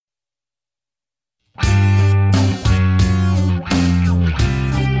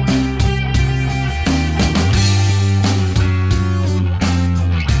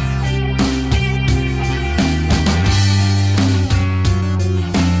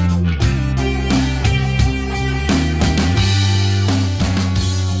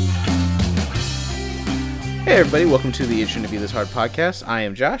Hey everybody, welcome to the It Shouldn't Be This Hard podcast. I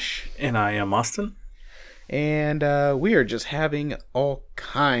am Josh. And I am Austin. And we are just having all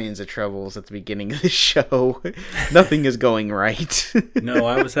kinds of troubles at the beginning of the show. Nothing is going right. No,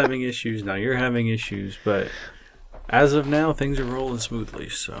 I was having issues. Now you're having issues. But as of now, things are rolling smoothly.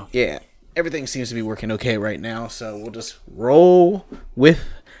 So yeah, everything seems to be working okay right now. So we'll just roll with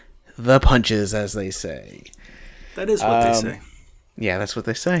the punches, as they say. That is what they say. Yeah, that's what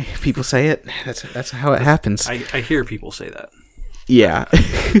they say. People say it. That's how it happens. I hear people say that. Yeah.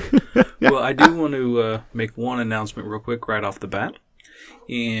 Well, I do want to make one announcement real quick right off the bat.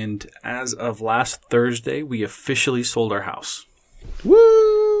 And as of last Thursday, we officially sold our house.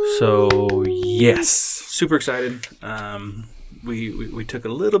 Woo! So, yes. Super excited. We took a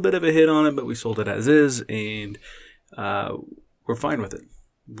little bit of a hit on it, but we sold it as is. And we're fine with it.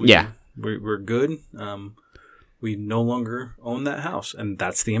 We're good. We no longer own that house, and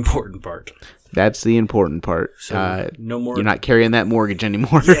that's the important part. That's the important part. So no more. You're not carrying that mortgage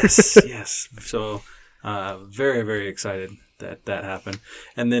anymore. Yes. So very, very excited that happened.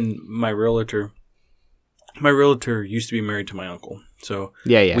 And then my realtor used to be married to my uncle. So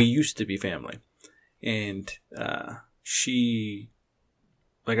yeah. We used to be family. And she,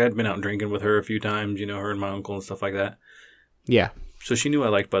 like, I'd been out drinking with her a few times, her and my uncle and stuff like that. Yeah. So she knew I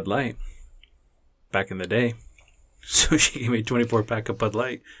liked Bud Light back in the day. So she gave me a 24-pack of Bud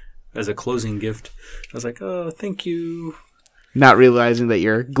Light as a closing gift. I was like, oh, thank you. Not realizing that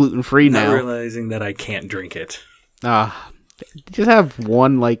you're gluten-free now. Not realizing that I can't drink it. Just have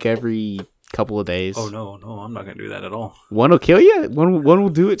one like every couple of days. Oh, no, I'm not going to do that at all. One will kill you? One will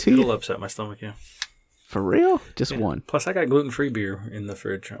do it to you? It'll upset my stomach, yeah. For real? Just one? Plus, I got gluten-free beer in the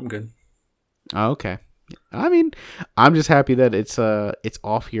fridge. I'm good. Oh, okay. I mean, I'm just happy that it's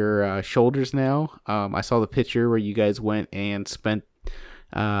off your shoulders now. I saw the picture where you guys went and spent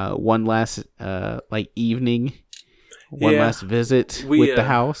one last evening, last visit with the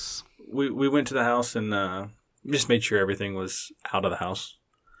house. We went to the house and just made sure everything was out of the house.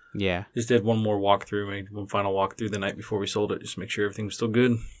 Yeah. Just did one more walkthrough, made one final walkthrough the night before we sold it, just to make sure everything was still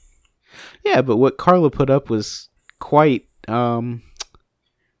good. Yeah, but what Carla put up was quite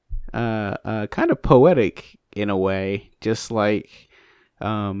kind of poetic in a way. Just like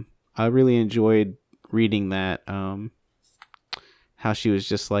I really enjoyed reading that. How she was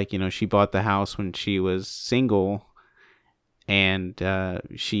just like, she bought the house when she was single, and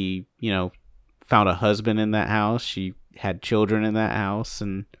she, found a husband in that house. She had children in that house,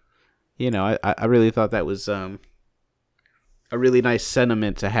 and I really thought that was a really nice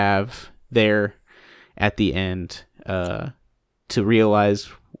sentiment to have there at the end, to realize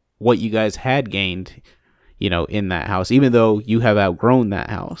what you guys had gained, in that house, even though you have outgrown that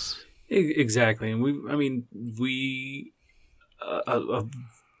house. Exactly. And we a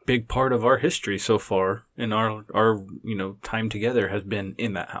big part of our history so far in our time together has been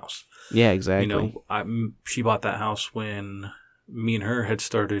in that house. Yeah, exactly. She bought that house when me and her had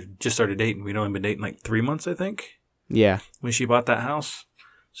just started dating. We'd only been dating like 3 months, I think. Yeah. When she bought that house.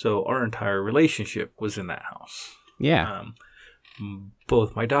 So our entire relationship was in that house. Yeah.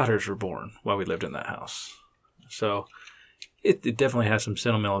 Both my daughters were born while we lived in that house. So it definitely has some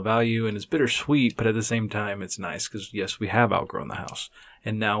sentimental value, and it's bittersweet, but at the same time, it's nice because, yes, we have outgrown the house.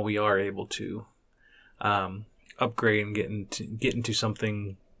 And now we are able to upgrade and get into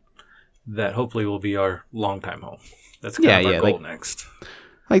something that hopefully will be our long-time home. That's kind of our goal next.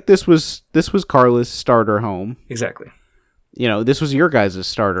 Like this was Carla's starter home. Exactly. This was your guys'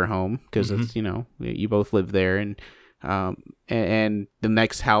 starter home because it's, you both live there, and the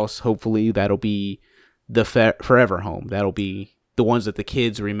next house, hopefully that'll be the forever home. That'll be the ones that the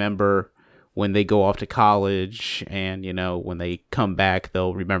kids remember when they go off to college, and when they come back,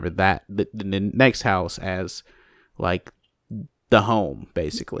 they'll remember that the next house as like the home,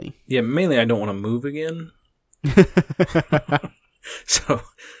 basically. Yeah, mainly I don't want to move again. So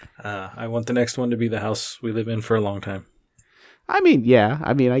I want the next one to be the house we live in for a long time. I mean, yeah.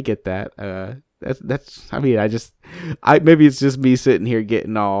 I mean, I get that. That's. I mean, maybe it's just me sitting here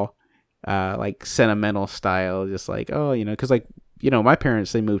getting all like sentimental style, just like, because my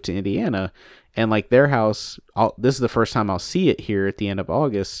parents, they moved to Indiana, and like their house. This is the first time I'll see it here at the end of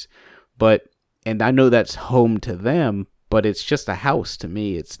August, and I know that's home to them, but it's just a house to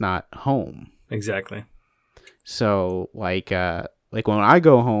me. It's not home. Exactly. So like when I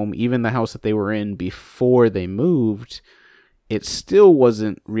go home, even the house that they were in before they moved, it still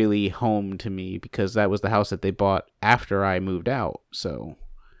wasn't really home to me because that was the house that they bought after I moved out. So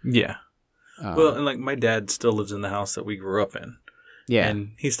yeah. Well, and like my dad still lives in the house that we grew up in. Yeah.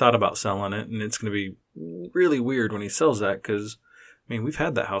 And he's thought about selling it, and it's going to be really weird when he sells that because, I mean, we've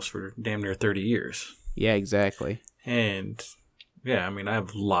had that house for damn near 30 years. Yeah, exactly. And yeah, I mean, I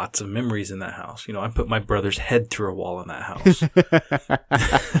have lots of memories in that house. You know, I put my brother's head through a wall in that house.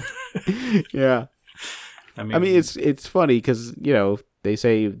 Yeah. I I mean, it's funny because, you know, they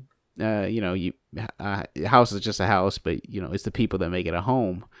say, you know, a house is just a house, but, you know, it's the people that make it a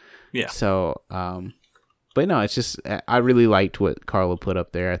home. yeah. So, but no, it's just, I really liked what Carla put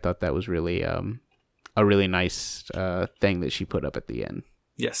up there. I thought that was really, a really nice, thing that she put up at the end.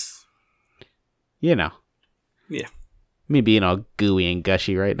 Yes. You know. Yeah. Me being all gooey and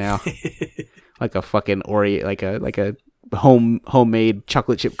gushy right now. Like a fucking Oreo, like a homemade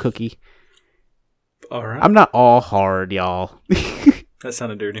chocolate chip cookie. All right. I'm not all hard, y'all. That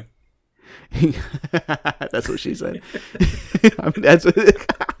sounded dirty. That's what she said. I mean, that's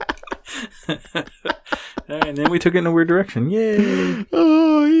And then we took it in a weird direction. Yay!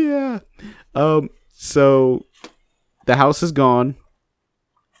 Oh yeah. So the house is gone.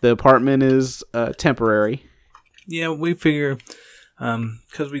 The apartment is temporary. Yeah, we figure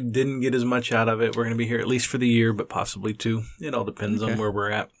because we didn't get as much out of it, we're going to be here at least for the year, but possibly 2. It all depends on where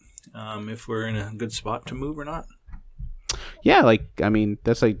we're at. If we're in a good spot to move or not. Yeah, like I mean,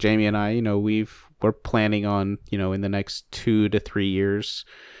 that's like Jamie and I. You know, we're planning on, you know, in the next 2 to 3 years,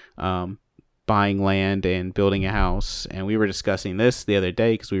 buying land and building a house. And we were discussing this the other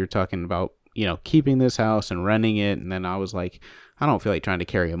day because we were talking about, you know, keeping this house and renting it. And then I was like, I don't feel like trying to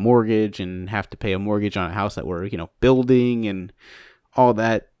carry a mortgage and have to pay a mortgage on a house that we're, you know, building and all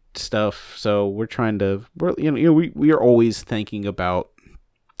that stuff. So we're we are always thinking about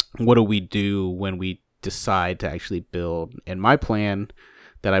what do we do when we decide to actually build. And my plan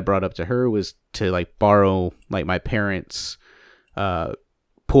that I brought up to her was to like borrow like my parents'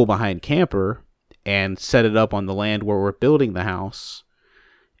 pool behind camper and set it up on the land where we're building the house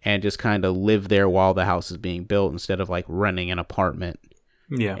and just kind of live there while the house is being built instead of like renting an apartment.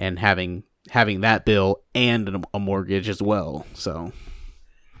 Yeah. And having that bill and a mortgage as well. So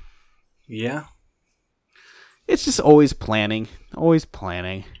yeah. It's just always planning. Always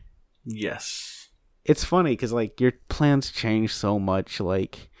planning. Yes. It's funny because like your plans change so much.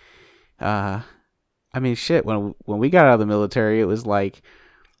 Like, I mean, shit. When we got out of the military, it was like,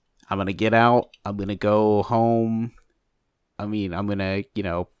 I'm gonna get out. I'm gonna go home. I mean, I'm gonna, you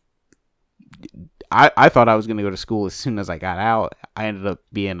know, I thought I was gonna go to school as soon as I got out. I ended up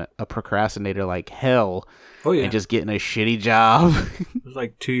being a procrastinator like hell. Oh yeah. And just getting a shitty job. It was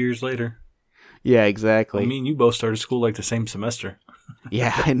like 2 years later. Yeah, exactly. I mean, you both started school like the same semester.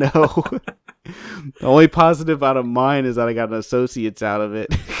 Yeah, I know. The only positive out of mine is that I got an associate's out of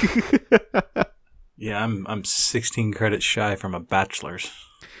it. Yeah, I'm 16 credits shy from a bachelor's.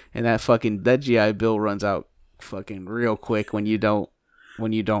 And that GI Bill runs out fucking real quick when you don't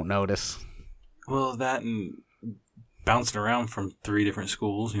notice. Well, that and bouncing around from 3 different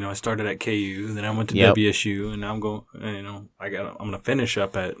schools. You know, I started at KU, then I went to WSU, and now I'm going. You know, I'm going to finish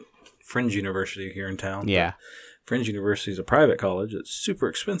up at Fringe University here in town. Yeah. Fringe University is a private college. It's super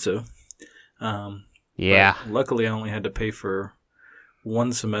expensive. Yeah. Luckily, I only had to pay for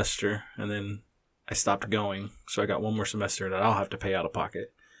 1 semester, and then I stopped going. So I got 1 more semester that I'll have to pay out of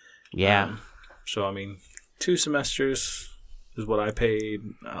pocket. Yeah. So, I mean, 2 semesters is what I paid.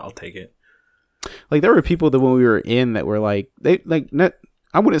 I'll take it. Like, there were people that when we were in that were like,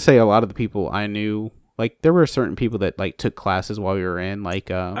 I wouldn't say a lot of the people I knew. Like, there were certain people that like took classes while we were in.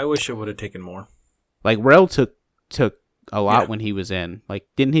 Like, I wish I would have taken more. Like, Rel took a lot when he was in. Like,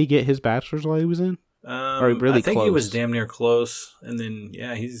 didn't he get his bachelor's while he was in? Or really I think close? he was damn near close. And then,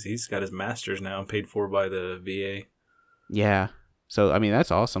 yeah, he's got his master's now, paid for by the VA. Yeah. So, I mean,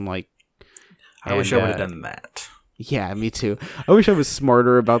 that's awesome. Like, I wish I would have done that. Yeah, me too. I wish I was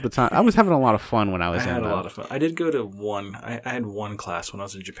smarter about the time. I was having a lot of fun when I was in. I had a lot of fun. I did go to one. I had 1 class when I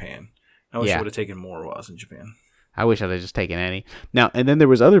was in Japan. I wish I would have taken more while I was in Japan. I wish I'd have just taken any. Now, and then there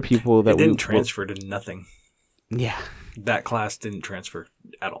was other people that didn't transfer to nothing. Yeah. That class didn't transfer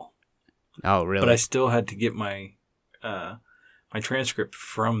at all. Oh, really? But I still had to get my my transcript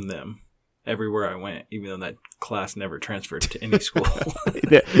from them everywhere I went, even though that class never transferred to any school.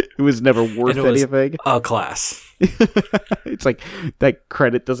 It was never worth anything. A class. It's like that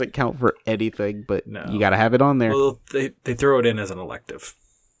credit doesn't count for anything, but you got to have it on there. Well, they throw it in as an elective.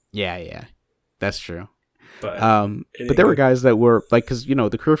 Yeah. That's true. But there were guys that were like, because you know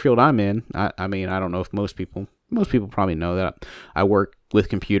the career field I'm in. I mean, I don't know if most people probably know that I work with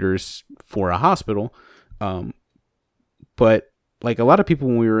computers for a hospital. But like a lot of people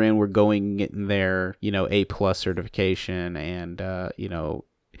when we were in, were going getting their, you know, A+ certification and you know,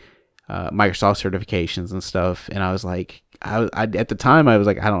 Microsoft certifications and stuff. And I was like, I at the time I was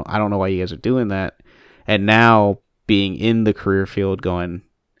like, I don't know why you guys are doing that. And now being in the career field, going,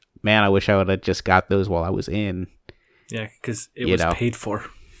 man, I wish I would have just got those while I was in. Yeah, because it was paid for.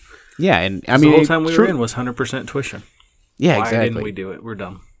 Yeah, and I mean, the whole time we were in was 100% tuition. Yeah, Why exactly. didn't we do it? We're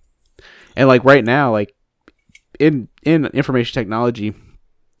dumb. And like right now, like in information technology,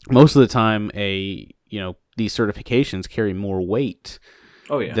 most of the time, these certifications carry more weight.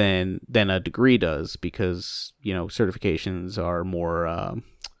 Oh yeah. Than a degree does, because certifications are more.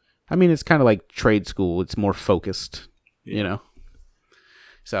 I mean, it's kind of like trade school. It's more focused. Yeah.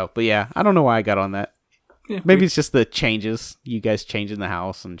 So, but yeah, I don't know why I got on that. Yeah, Maybe it's just the changes. You guys changing the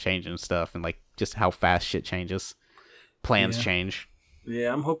house and changing stuff, and like just how fast shit changes. Plans change.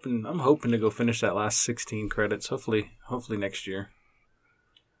 Yeah, I'm hoping to go finish that last 16 credits. Hopefully next year.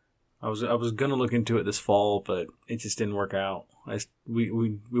 I was gonna look into it this fall, but it just didn't work out.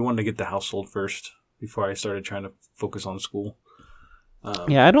 We wanted to get the house sold first before I started trying to focus on school.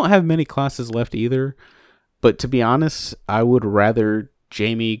 Yeah, I don't have many classes left either, but to be honest, I would rather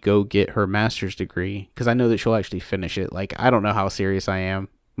Jamie go get her master's degree, because I know that she'll actually finish it. Like, I don't know how serious I am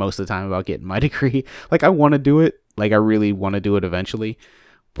most of the time about getting my degree. Like, I want to do it. Like, I really want to do it eventually,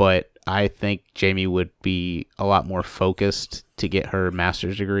 but I think Jamie would be a lot more focused to get her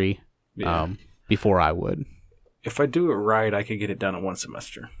master's degree before I would. If I do it right, I could get it done in one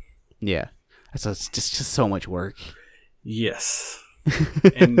semester. Yeah. So it's just so much work. Yes.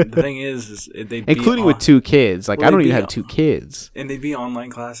 And the thing is they'd be including with 2 kids. Like, I don't even have 2 kids. And they'd be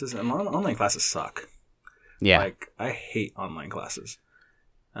online classes, and online classes suck. Yeah. Like, I hate online classes.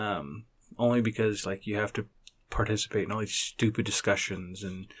 Only because, like, you have to participate in all these stupid discussions,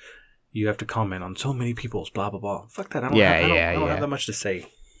 and you have to comment on so many people's blah, blah, blah. Fuck that. I don't have that much to say.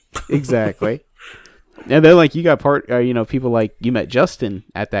 Exactly. And then, like, you got people like, you met Justin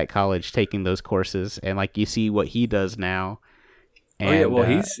at that college taking those courses, and like, you see what he does now. And,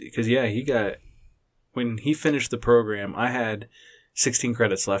 he got, when he finished the program, I had 16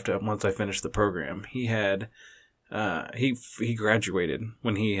 credits left once I finished the program. He had, he graduated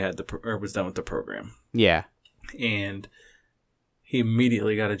when he had was done with the program. Yeah. And he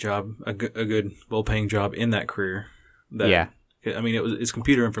immediately got a job, a good, well-paying job in that career. I mean, it's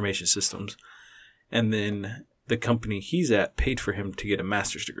computer information systems. And then the company he's at paid for him to get a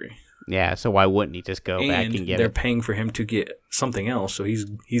master's degree. Yeah, so why wouldn't he just go back and get it? They're paying for him to get something else, so he's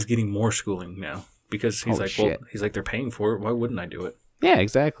getting more schooling now, because he's they're paying for it. Why wouldn't I do it? Yeah,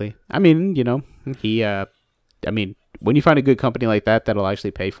 exactly. I mean, when you find a good company like that that'll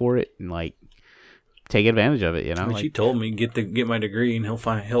actually pay for it and like take advantage of it, I mean, she told me get my degree and he'll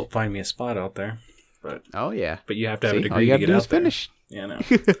find me a spot out there. But but you have to have a degree to get out there. Finish. Yeah, no.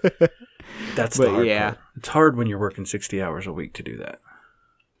 That's the hard part. It's hard when you're working 60 hours a week to do that.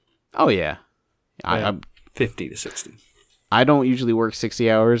 Oh, yeah. I'm 50 to 60. I don't usually work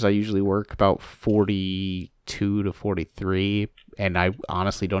 60 hours. I usually work about 42 to 43. And I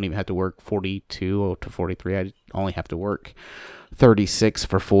honestly don't even have to work 42 to 43. I only have to work 36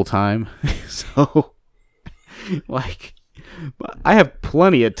 for full time. So, like, I have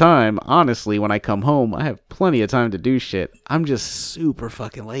plenty of time. Honestly, when I come home, I have plenty of time to do shit. I'm just super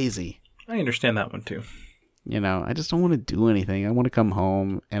fucking lazy. I understand that one too. I just don't want to do anything. I want to come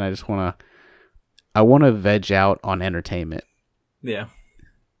home and I want to veg out on entertainment. Yeah.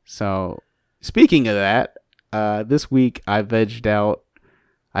 So, speaking of that, this week I binge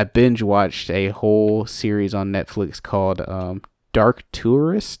watched a whole series on Netflix called Dark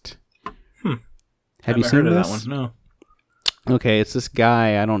Tourist. Have you seen this? That one? No. Okay, it's this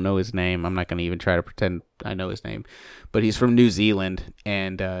guy. I don't know his name. I'm not going to even try to pretend I know his name. But he's from New Zealand,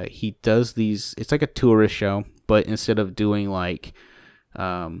 and he does these... It's like a tourist show, but instead of doing like,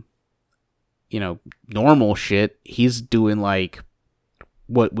 normal shit, he's doing like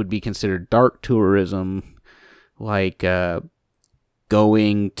what would be considered dark tourism, like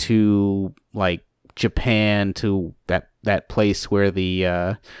going to like Japan, to that place where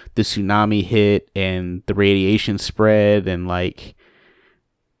the tsunami hit and the radiation spread, and like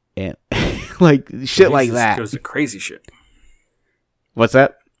shit like that. Goes to crazy shit. What's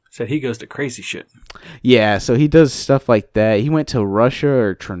that? Said he goes to crazy shit. Yeah, so he does stuff like that. He went to Russia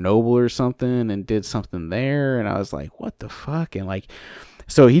or Chernobyl or something and did something there, and I was like, what the fuck? And like,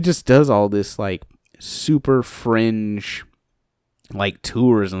 so he just does all this like super fringe like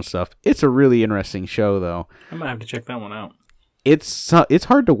tours and stuff. It's a really interesting show though. I might have to check that one out. It's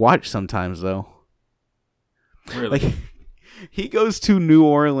hard to watch sometimes though. Really? Like, he goes to New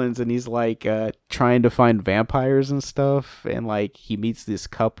Orleans and he's like trying to find vampires and stuff, and like he meets this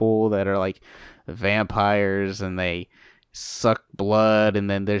couple that are like vampires and they suck blood, and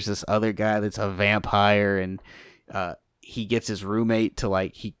then there's this other guy that's a vampire, and he gets his roommate to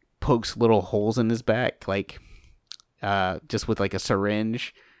like, he pokes little holes in his back like just with like a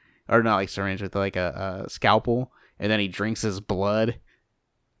syringe, or not like syringe, with like a scalpel, and then he drinks his blood.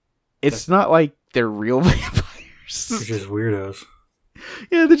 It's not like they're real vampires. They're just weirdos.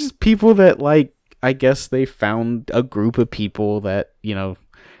 Yeah, they're just people that, like, I guess they found a group of people that, you know,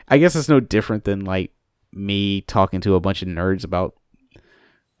 I guess it's no different than like me talking to a bunch of nerds about,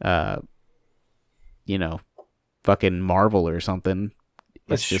 you know, fucking Marvel or something.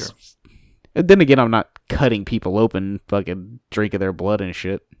 That's It's just, and then again, I'm not cutting people open, fucking drinking their blood and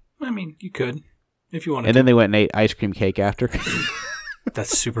shit. I mean, you could if you wanted. And then they went and ate ice cream cake after.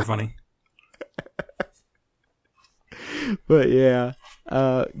 That's super funny. But yeah,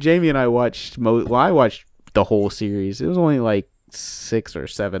 Jamie and I watched. I watched the whole series. It was only like 6 or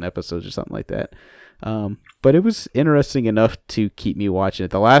 7 episodes or something like that. But it was interesting enough to keep me watching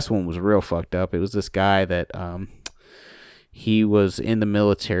it. The last one was real fucked up. It was this guy that he was in the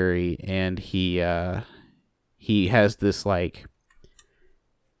military, and he has this, like,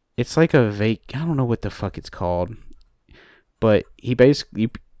 it's like a I don't know what the fuck it's called, but he basically,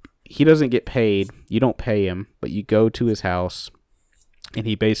 he doesn't get paid. You don't pay him, but you go to his house, and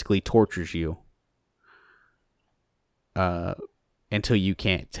he basically tortures you until you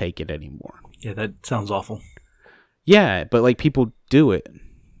can't take it anymore. Yeah, that sounds awful. Yeah, but like people do it.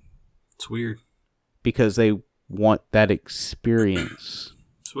 It's weird. Because they want that experience.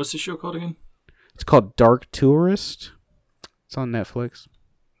 So what's the show called again? It's called Dark Tourist. It's on Netflix.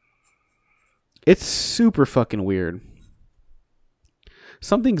 It's super fucking weird.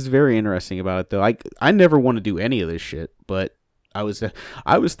 Something's very interesting about it, though. I never want to do any of this shit, but I was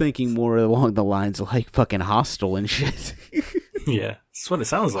thinking more along the lines of like fucking Hostel and shit. Yeah, that's what it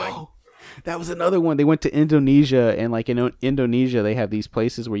sounds like. Oh, that was another one. They went to Indonesia, and like in Indonesia, they have these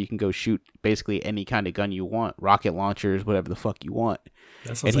places where you can go shoot basically any kind of gun you want, rocket launchers, whatever the fuck you want.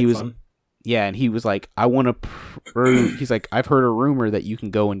 That sounds like fun. Yeah, and he was like, I want to. He's like, I've heard a rumor that you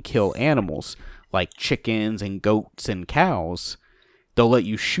can go and kill animals like chickens and goats and cows. They'll let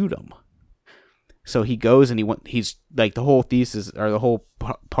you shoot them. So he goes and he's like, the whole thesis or the whole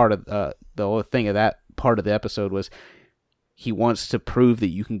part of the whole thing of that part of the episode was he wants to prove that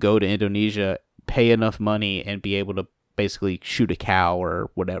you can go to Indonesia, pay enough money, and be able to basically shoot a cow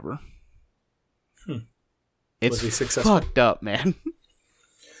or whatever. It's fucked up, man.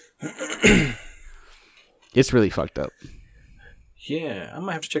 It's really fucked up. Yeah, I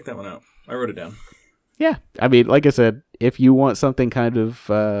might have to check that one out. I wrote it down. Yeah, I mean, like I said, if you want something kind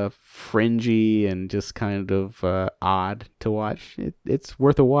of fringy and just kind of odd to watch, it's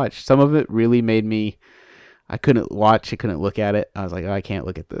worth a watch. Some of it really made me, I couldn't look at it. I was like, oh, I can't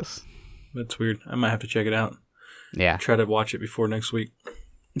look at this. That's weird. I might have to check it out. Yeah. Try to watch it before next week.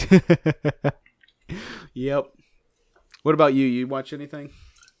 Yep. What about you? You watch anything?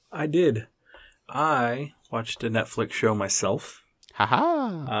 I did. I watched a Netflix show myself.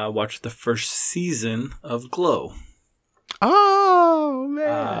 Haha. I watched the first season of Glow. Oh,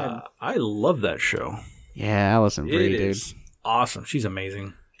 man. I love that show. Yeah, Alison Brie, dude. Awesome. She's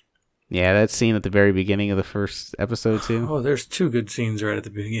amazing. Yeah, that scene at the very beginning of the first episode, too. Oh, there's 2 good scenes right at the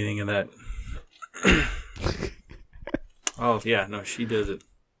beginning of that. Oh, yeah. No, she does it.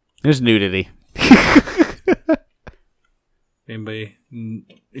 There's nudity. Anybody,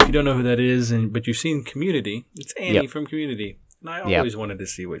 if you don't know who that is, but you've seen Community, it's Annie from Community. And I always wanted to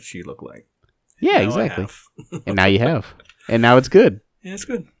see what she looked like. Yeah, exactly. And now you have. And now it's good. Yeah, it's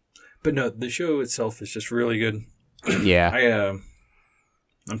good. But no, the show itself is just really good. Yeah.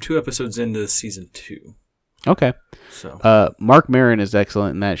 I'm 2 episodes into season 2. Okay. So Mark Maron is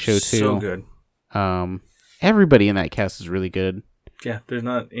excellent in that show, too. So good. Everybody in that cast is really good. Yeah, there's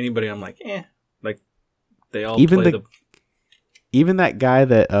not anybody I'm like, Like, they all even play even that guy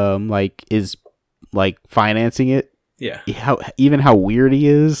that like is like financing it. Yeah. How weird he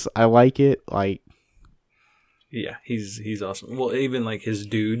is. I like it. Like, yeah, he's awesome. Well, even like his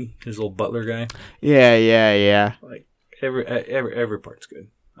dude, his little butler guy. Yeah. Like every part's good.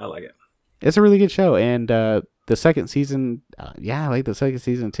 I like it. It's a really good show, and the second season, I like the second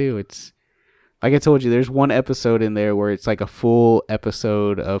season too. It's like I told you, there's one episode in there where it's like a full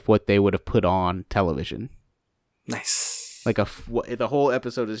episode of what they would have put on television. Nice. Like the whole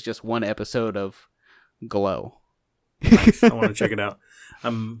episode is just one episode of Glow. Nice. I want to check it out.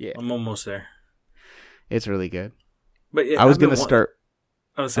 I'm almost there. It's really good. But yeah, I was gonna start.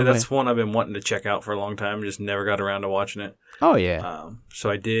 I would say that's one I've been wanting to check out for a long time. Just never got around to watching it. Oh yeah.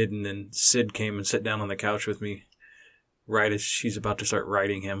 So I did, and then Sid came and sat down on the couch with me right as she's about to start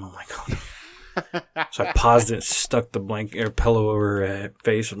writing him. I'm like, oh. So I paused it, stuck the blanket or pillow over her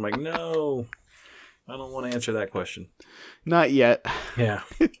face. I'm like, no, I don't want to answer that question. Not yet. Yeah.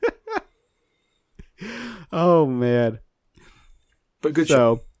 Oh man. But good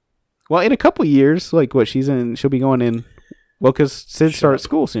show. Well, in a couple years, like what she'll be going in. Well, because Sid starts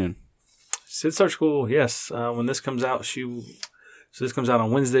school soon. Sid starts school, yes. When this comes out, so this comes out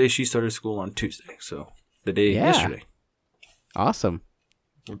on Wednesday. She started school on Tuesday, so the day yesterday. Awesome.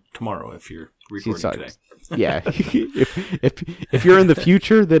 Or tomorrow, if you're recording today. Yeah. if you're in the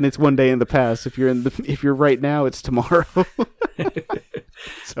future, then it's one day in the past. If you're right now, it's tomorrow.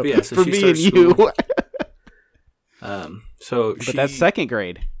 So for me and you. But that's second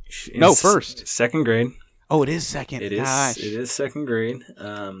grade. No, first. Second grade. Oh, it is second. It is second grade.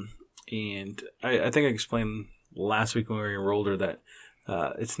 And I think I explained last week when we enrolled her that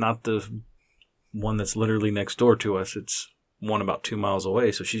it's not the one that's literally next door to us. It's one about 2 miles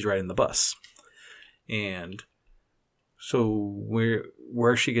away, so she's riding the bus. And so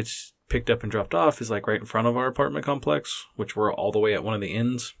where she gets picked up and dropped off is like right in front of our apartment complex, which we're all the way at one of the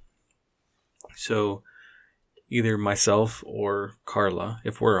ends. So either myself or Carla,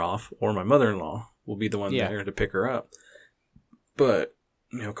 if we're off, or my mother-in-law will be the one there to pick her up. But,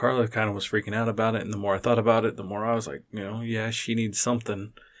 Carla kind of was freaking out about it, and the more I thought about it, the more I was like, she needs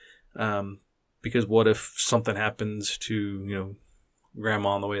something. Because what if something happens to, Grandma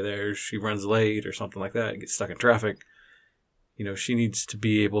on the way there, she runs late or something like that, gets stuck in traffic. She needs to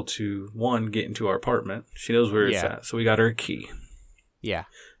be able to, one, get into our apartment. She knows where it's at, so we got her a key. Yeah.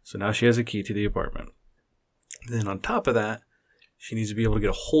 So now she has a key to the apartment. Then on top of that, she needs to be able to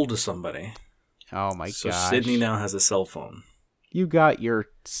get a hold of somebody. Oh my gosh. So Sydney now has a cell phone. You got your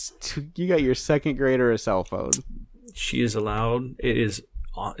second grader a cell phone. She is allowed. It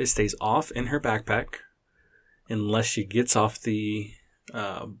stays off in her backpack unless she gets off the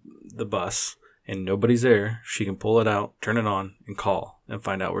bus and nobody's there. She can pull it out, turn it on, and call and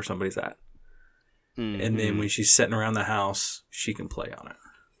find out where somebody's at. Mm-hmm. And then when she's sitting around the house, she can play on it.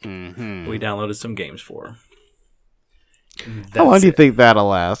 Mm-hmm. We downloaded some games for her. How long do you think that'll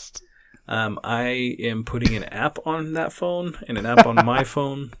last? I am putting an app on that phone and an app on my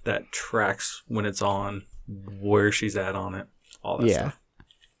phone that tracks when it's on, where she's at on it, all that stuff.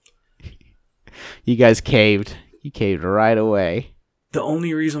 You guys caved. You caved right away. The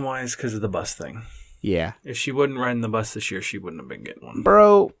only reason why is because of the bus thing. Yeah. If she wasn't riding the bus this year, she wouldn't have been getting one.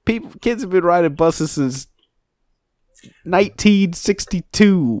 Bro, kids have been riding buses since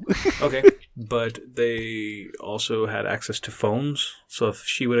 1962. Okay, but they also had access to phones. So if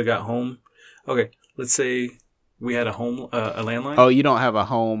she would have got home, okay, let's say we had a landline. Oh, you don't have a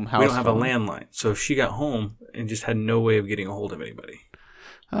home house. We don't have phone. a landline. So if she got home and just had no way of getting a hold of anybody.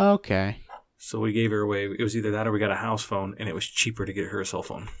 Okay. So we gave her away. It was either that or we got a house phone, and it was cheaper to get her a cell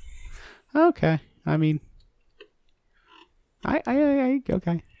phone. Okay. I mean, I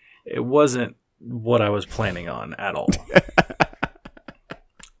okay. It wasn't what I was planning on at all.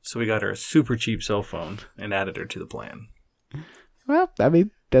 So we got her a super cheap cell phone and added her to the plan. Well, I mean,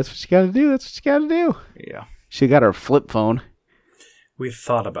 that's what you got to do. That's what you got to do. Yeah. She got her a flip phone. We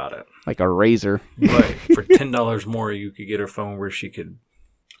thought about it. Like a razor. But for $10 more, you could get her phone where she could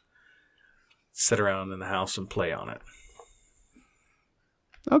sit around in the house and play on it.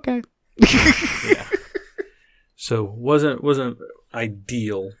 Okay. Yeah. So wasn't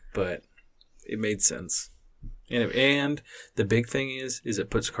ideal, but it made sense. And the big thing is it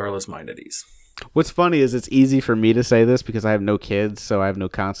puts Carla's mind at ease. What's funny is it's easy for me to say this because I have no kids, so I have no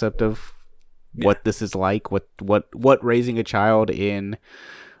concept of what this is like, what raising a child in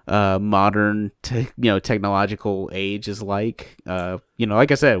modern technological age is like.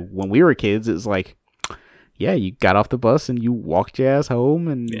 Like I said, when we were kids, it was like, yeah, you got off the bus and you walked your ass home,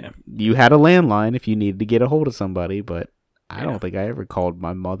 and you had a landline if you needed to get a hold of somebody, but I don't think I ever called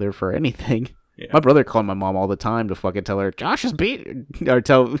my mother for anything. Yeah. My brother called my mom all the time to fucking tell her Josh is beating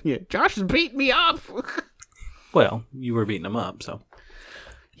me up. Well, you were beating him up, so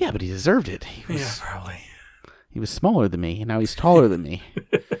yeah, but he deserved it. Probably. He was smaller than me, and now he's taller than me.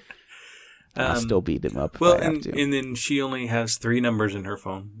 I'll still beat him up. Well, and then she only has 3 numbers in her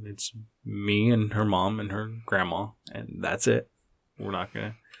phone. It's me and her mom and her grandma, and that's it. We're not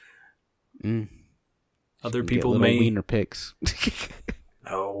gonna. Other people may wiener pics.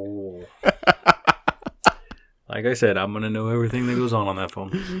 Oh. Like I said, I'm gonna know everything that goes on that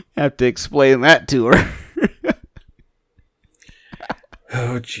phone. Have to explain that to her.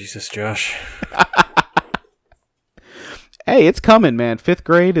 Oh Jesus, Josh. Hey, it's coming, man. 5th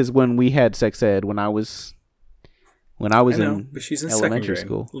grade is when we had sex ed. When I was in but she's in elementary second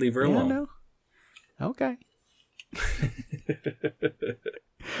school. grade. Leave her alone. No. Okay.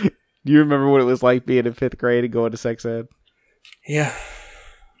 Do you remember what it was like being in 5th grade and going to sex ed? Yeah.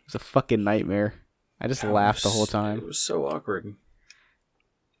 It was a fucking nightmare. I just laughed the whole time. It was so awkward.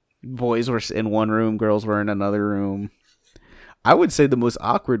 Boys were in one room, girls were in another room. I would say the most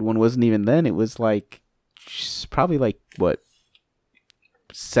awkward one wasn't even then. It was like probably like what,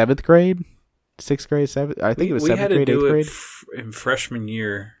 7th grade, 6th grade, 7th. I think it was 7th grade, 8th grade. In freshman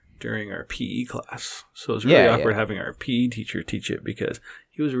year during our PE class, so it was really awkward having our PE teacher teach it because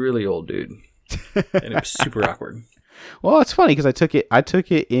he was a really old dude, and it was super awkward. Well, it's funny because I took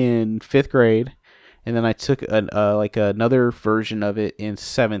it in 5th grade, and then I took another version of it in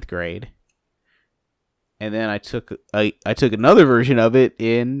 7th grade, and then I took another version of it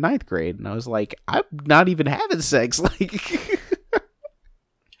in 9th grade, and I was like, I'm not even having sex, like.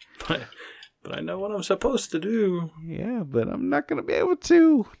 But I know what I'm supposed to do. Yeah, but I'm not gonna be able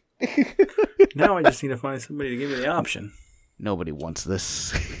to. Now I just need to find somebody to give me the option. Nobody wants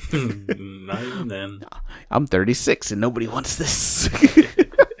this. Not even then. I'm 36 and nobody wants this.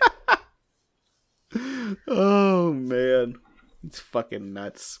 Oh, man. It's fucking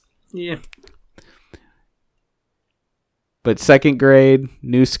nuts. Yeah. But 2nd grade,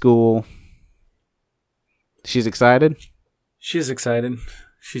 new school. She's excited? She's excited.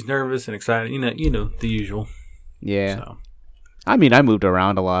 She's nervous and excited. You know the usual. Yeah. So. I mean, I moved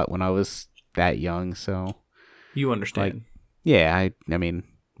around a lot when I was that young, so. You understand. Like, yeah, I mean,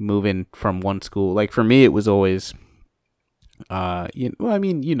 moving from one school, like for me, it was always, you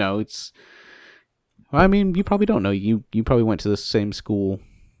probably don't know. You probably went to the same school,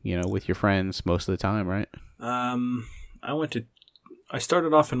 with your friends most of the time, right? I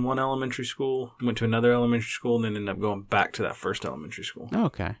started off in one elementary school, went to another elementary school, and then ended up going back to that first elementary school.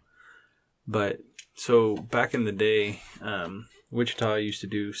 Okay. But, so back in the day, Wichita used to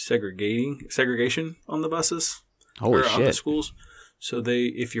do segregation on the buses. Holy shit. On the schools. So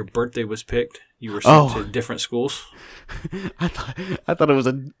if your birthday was picked, you were sent to different schools. I thought it was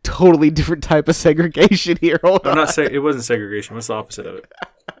a totally different type of segregation here. Hold on. It wasn't segregation. What's the opposite of it?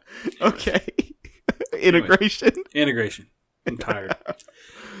 Okay. Integration. Anyway, integration. I'm tired.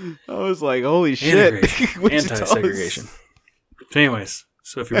 I was like, holy shit. Anti-segregation. So anyways,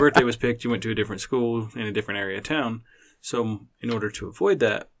 so if your birthday was picked, you went to a different school in a different area of town. So in order to avoid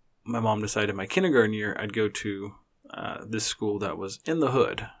that, my mom decided my kindergarten year I'd go to this school that was in the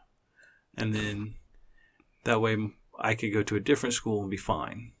hood. And then that way I could go to a different school and be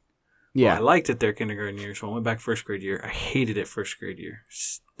fine. Yeah. Well, I liked it there kindergarten year, so I went back 1st grade year. I hated it 1st grade year.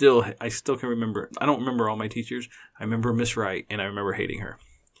 I still can remember. I don't remember all my teachers. I remember Miss Wright, and I remember hating her.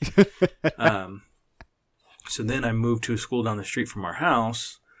 So then I moved to a school down the street from our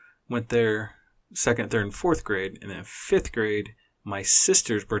house, went there 2nd, 3rd, and 4th grade, and then 5th grade, my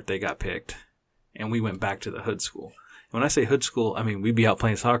sister's birthday got picked, and we went back to the hood school. When I say hood school, I mean we'd be out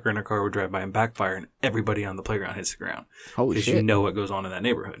playing soccer in a car, would drive by and backfire, and everybody on the playground hits the ground. Holy shit. Because you know what goes on in that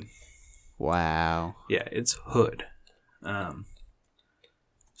neighborhood. Wow. Yeah, it's hood.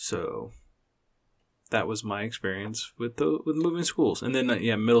 So that was my experience with moving schools. And then,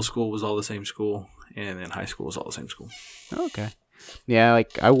 middle school was all the same school, and then high school was all the same school. Okay. Yeah,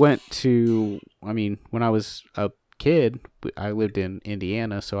 like I went to, when I was a kid, I lived in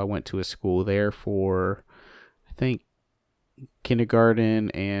Indiana, so I went to a school there for, I think,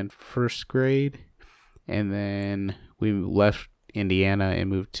 kindergarten and 1st grade. And then we left Indiana and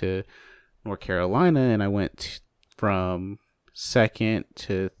moved to North Carolina, and I went from 2nd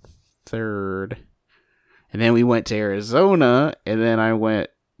to 3rd. And then we went to Arizona, and then I went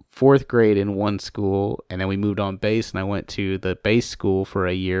 4th grade in one school, and then we moved on base, and I went to the base school for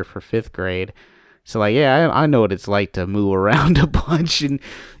a year for 5th grade. So, like, yeah, I know what it's like to move around a bunch, and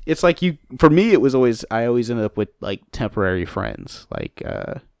it's like for me, I always ended up with, like, temporary friends, like,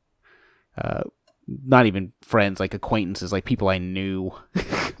 not even friends, like acquaintances, like people I knew.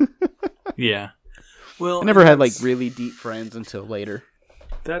 Yeah. Well, I never had, like, really deep friends until later.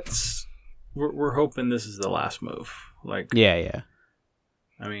 We're hoping this is the last move. Like, yeah.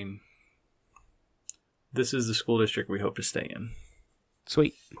 I mean, this is the school district we hope to stay in.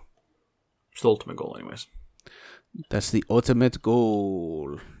 Sweet. It's the ultimate goal, anyways. That's the ultimate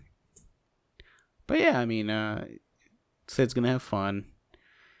goal. But yeah, I mean, Sid's gonna have fun.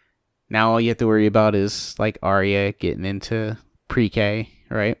 Now all you have to worry about is, like, Arya getting into pre-K,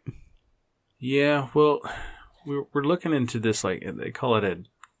 right? Yeah, well, we're looking into this, like, they call it a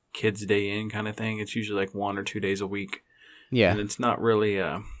kids day in kind of thing. It's usually like 1 or 2 days a week. Yeah. And it's not really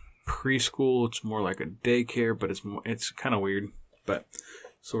a preschool. It's more like a daycare, but it's kind of weird. But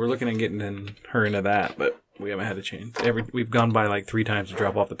so we're looking at getting her into that, but we haven't had a chance. We've gone by like 3 times to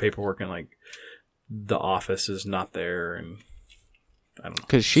drop off the paperwork, and like the office is not there, and I don't know.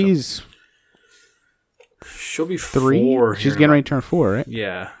 Because she'll be 3. 4. She's getting ready to turn 4, right?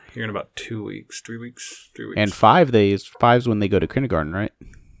 Yeah, here in about 2 weeks, 3 weeks. And 5 days. 5's when they go to kindergarten, right?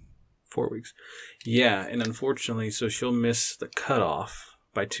 4 weeks. Yeah, and unfortunately, so she'll miss the cutoff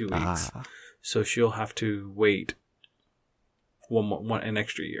by 2 weeks. So she'll have to wait an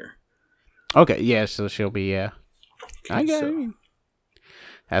extra year. Okay, yeah, so she'll be, yeah. I get it.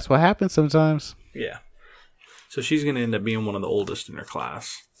 That's what happens sometimes. Yeah. So she's going to end up being one of the oldest in her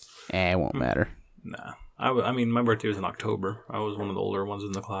class. It won't matter. Nah. I mean, my birthday was in October. I was one of the older ones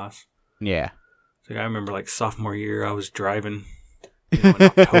in the class. Yeah. So I remember, like, sophomore year, I was driving in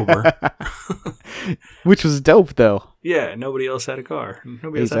October. Which was dope, though. Yeah, nobody else had a car.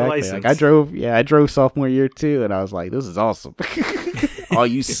 Nobody else had a license. Like, I drove sophomore year, too, and I was like, this is awesome. All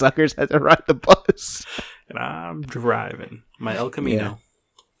you suckers had to ride the bus. And I'm driving my El Camino.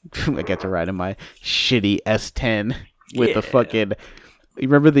 Yeah. I got to ride in my shitty S10 with the fucking... You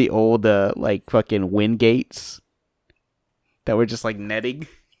remember the old, like, fucking wind gates that were just, like, netting?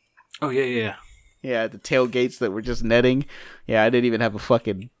 Oh, yeah. Yeah, the tailgates that were just netting. Yeah, I didn't even have a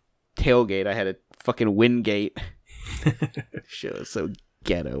fucking tailgate. I had a fucking wind gate. Shit was so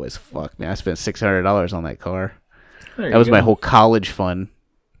ghetto as fuck, man. I spent $600 on that car. That was my whole college fund.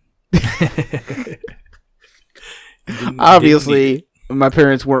 Obviously, my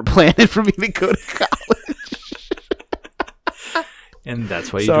parents weren't planning for me to go to college. And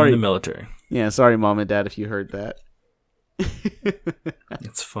that's why you joined the military. Yeah, sorry, Mom and Dad, if you heard that.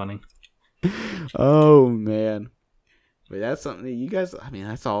 It's funny. Oh, man. But that's something that you guys, I mean,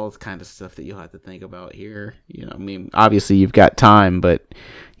 that's all kind of stuff that you'll have to think about here. You know, I mean, obviously you've got time, but,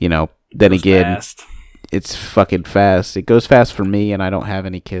 you know, then again, fast. It's fucking fast. It goes fast for me, and I don't have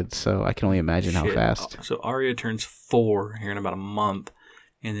any kids, so I can only imagine how fast. So Aria turns 4 here in about a month,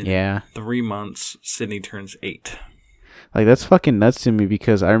 and then in 3 months, Sydney turns 8. Like, that's fucking nuts to me,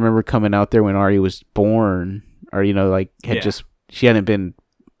 because I remember coming out there when Aria was born, or, you know, like, she hadn't been,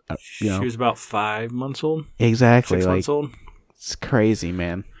 you know. She was about 5 months old. Exactly. 6 months old. It's crazy,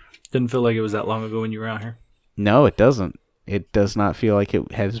 man. Didn't feel like it was that long ago when you were out here. No, it doesn't. It does not feel like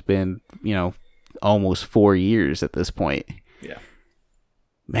it has been, you know, almost 4 years at this point. Yeah.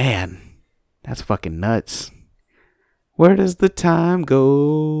 Man, that's fucking nuts. Where does the time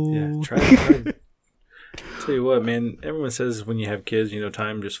go? Yeah, try. Tell you what, man, everyone says when you have kids, you know,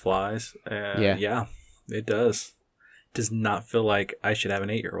 time just flies. Yeah, it does. It does not feel like I should have an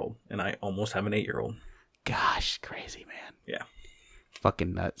 8-year-old, and I almost have an 8-year-old. Gosh, crazy, man. Yeah.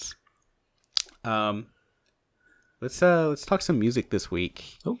 Fucking nuts. Let's talk some music this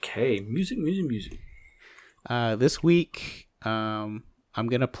week. Okay, music. This week, I'm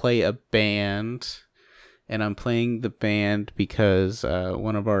gonna play a band, and I'm playing the band because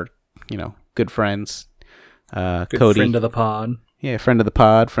one of our, you know, good friends, Cody, friend of the pod. Yeah, friend of the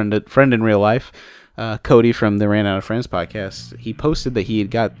pod, friend in real life. Cody from the Ran Out of Friends podcast. He posted that he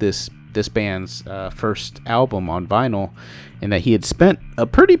had got this band's first album on vinyl, and that he had spent a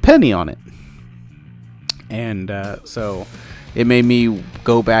pretty penny on it. And so it made me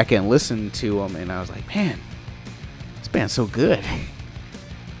go back and listen to them, and I was like, man, this band's so good.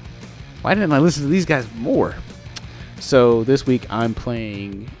 Why didn't I listen to these guys more? So this week I'm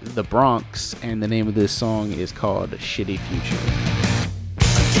playing The Bronx, and the name of this song is called Shitty Future.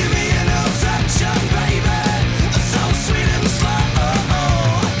 Give me an affection, baby, so sweet and slow.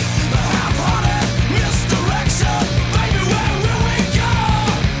 Half-hearted misdirection, baby, where will we go?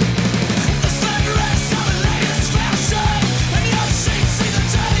 The slenderest of the latest fashion, and your sheets see the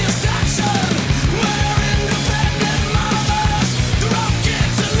tiniest action. We're independent mothers, drunk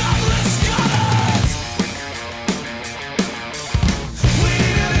kids and loveless gunners. We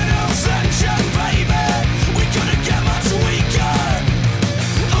needed an affection, baby, we couldn't get much weaker.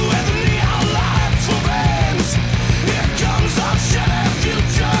 With neon lights for bands, here comes our shitty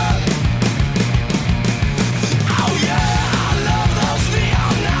future. Oh yeah, I love those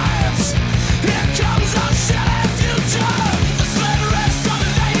neon nights. Here comes our shitty future. The slenderest of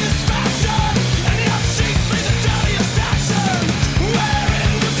the latest fashion, and your sheets see the dirtiest action. We're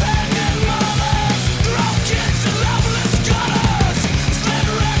independent mothers, drunk kids and loveless gunners.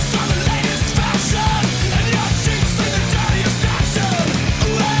 Slenderest of the latest fashion, and your sheets see the dirtiest action.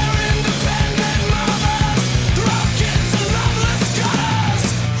 We're independent mothers, drunk kids and loveless gunners.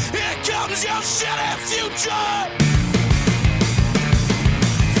 Here comes your shitty future.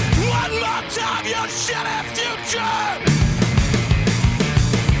 One more time, your shitty future.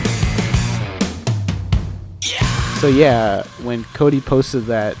 So yeah, when Cody posted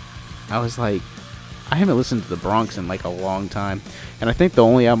that, I was like, I haven't listened to The Bronx in like a long time, and I think the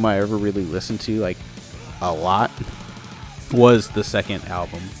only album I ever really listened to like a lot was the second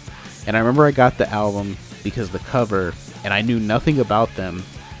album. And I remember I got the album because the cover, and I knew nothing about them,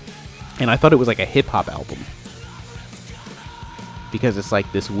 and I thought it was like a hip hop album. because it's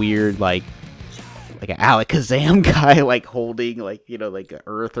like this weird like an Alakazam guy like holding like like a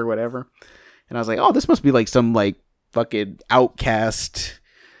Earth or whatever, and I was like, oh, this must be like some like fucking Outcast,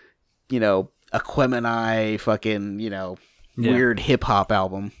 Aquemini fucking weird hip hop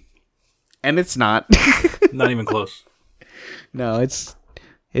album, and it's not. Not even close. No, it's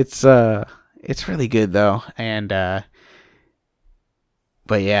really good though, and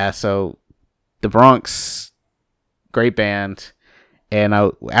but yeah, so the Bronx, great band. And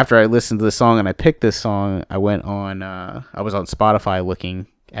after I listened to the song and I picked this song, I went on. I was on Spotify looking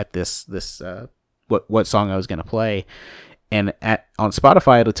at this what song I was gonna play, and on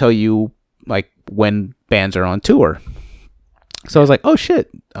Spotify it'll tell you like when bands are on tour. So I was like, oh shit,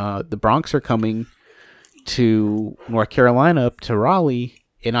 the Bronx are coming to North Carolina, up to Raleigh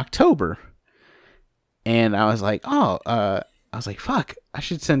in October, and I was like, fuck, I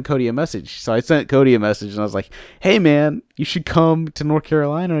should send Cody a message. So I sent Cody a message and I was like, hey man, you should come to North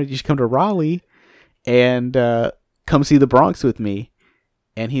Carolina. You should come to Raleigh and come see the Bronx with me.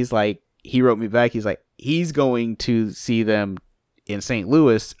 And he wrote me back. He's like, he's going to see them in St.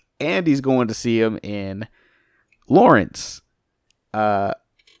 Louis and he's going to see them in Lawrence. And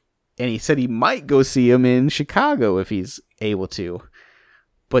he said he might go see them in Chicago if he's able to.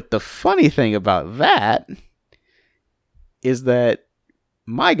 But the funny thing about that is that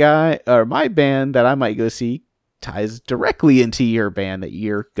my band that I might go see ties directly into your band that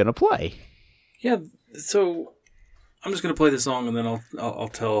you're gonna play. Yeah, so I'm just gonna play the song and then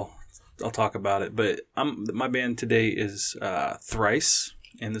I'll talk about it. But my band today is Thrice,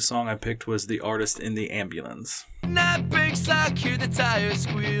 and the song I picked was "The Artist in the Ambulance." Night breaks, I hear the tires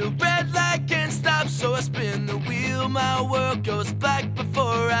squeal. Red light can't stop, so I spin the wheel. My world goes black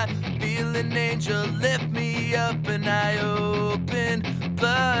before I feel an angel lift me up, and I open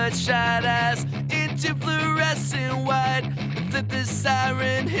bloodshot eyes into fluorescent white. Flip the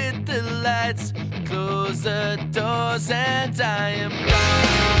siren, hit the lights, close the doors, and I am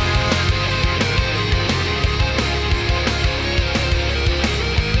gone.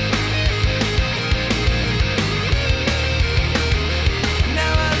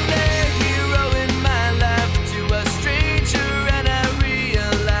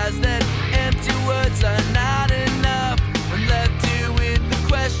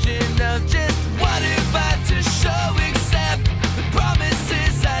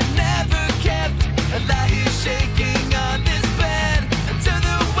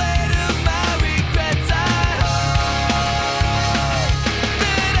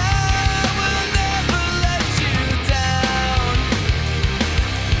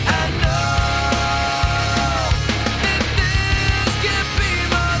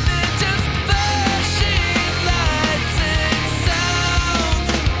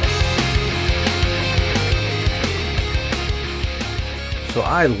 So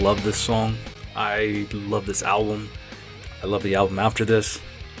I love this song. I love this album. I love the album after this.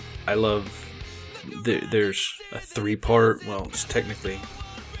 I love... There's a 3-part... Well, it's technically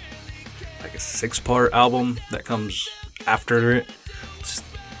like a 6-part album that comes after it. It's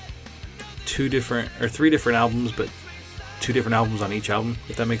 3 different albums, but 2 different albums on each album,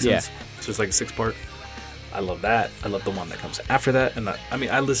 if that makes sense. So it's like a 6-part. I love that. I love the one that comes after that. And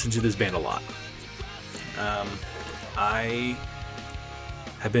I listen to this band a lot. I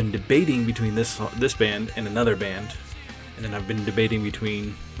have been debating between this band and another band, and then I've been debating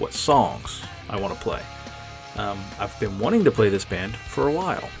between what songs I want to play. I've been wanting to play this band for a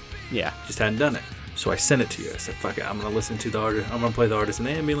while. Yeah. Just hadn't done it. So I sent it to you. I said, fuck it, I'm going to listen to the artist. I'm going to play the Artist in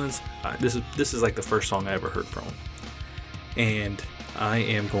the Ambulance. This is like the first song I ever heard from him. And I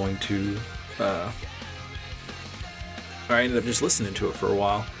am going to... I ended up just listening to it for a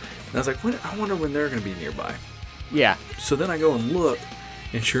while. And I was like, I wonder when they're going to be nearby. Yeah. So then I go and look,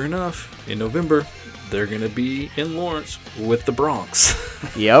 and sure enough, in November, they're going to be in Lawrence with the Bronx.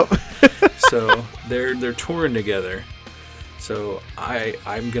 Yep. So they're touring together. So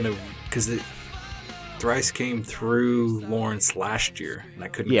I'm going to... Because Thrice came through Lawrence last year, and I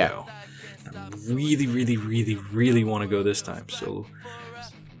couldn't go. I really, really, really, really want to go this time. So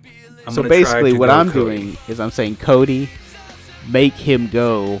basically what I'm doing is I'm saying, Cody, make him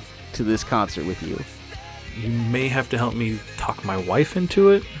go to this concert with you. You may have to help me talk my wife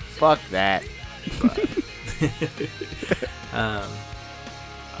into it. Fuck that.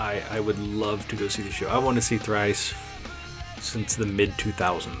 I would love to go see the show. I want to see Thrice since the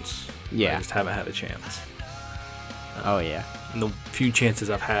mid-2000s. Yeah. I just haven't had a chance. Oh, yeah. And the few chances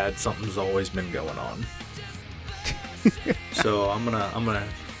I've had, something's always been going on. So I'm gonna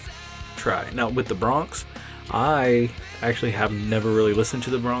try. Now, with the Bronx, I actually have never really listened to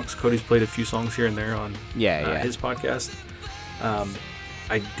the Bronx. Cody's played a few songs here and there on his podcast.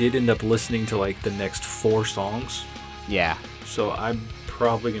 I did end up listening to like the next 4 songs, Yeah. so I'm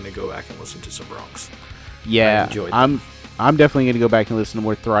probably gonna go back and listen to some Bronx. Yeah, I enjoyed I'm definitely gonna go back and listen to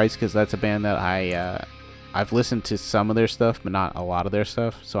more Thrice because that's a band that I've listened to some of their stuff, but not a lot of their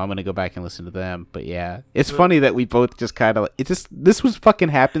stuff. So I'm gonna go back and listen to them. But yeah, it's funny that we both just kind of this was fucking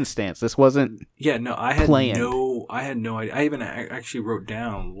happenstance. This wasn't. Yeah, no, I had planned. no idea. I even actually wrote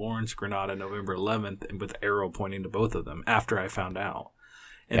down Lawrence Granada November 11th and with arrow pointing to both of them after I found out.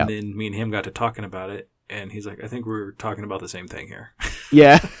 And Yep. then me and him got to talking about it, and he's like, I think we're talking about the same thing here.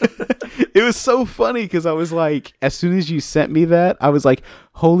 Yeah, it was so funny because I was like, as soon as you sent me that, I was like,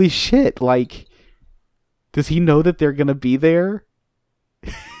 holy shit! Like, does he know that they're gonna be there?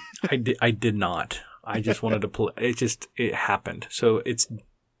 I did not. I just wanted to play. It happened. So it's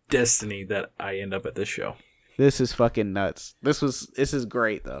destiny that I end up at this show. This is fucking nuts. This is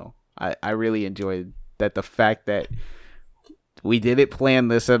great though. I really enjoyed that. The fact that we didn't plan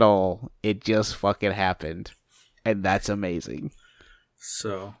this at all. It just fucking happened. And that's amazing.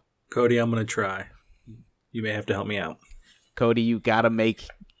 So, Cody, I'm going to try. You may have to help me out. Cody, you gotta make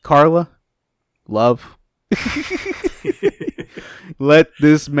Carla love. Let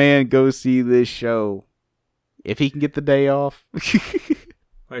this man go see this show. If he can get the day off.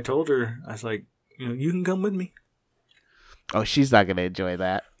 I told her, I was like, you can come with me. Oh, she's not gonna enjoy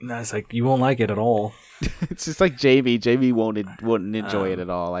that. And I was like, you won't like it at all. It's just like Jamie. Jamie wouldn't enjoy it at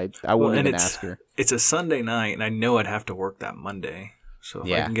all. I wouldn't even ask her. It's a Sunday night, and I know I'd have to work that Monday. So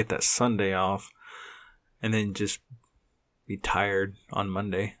if I can get that Sunday off, and then just be tired on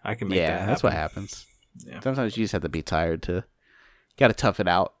Monday, I can make that happen. That's what happens. Yeah. Sometimes you just have to be tired to. Gotta tough it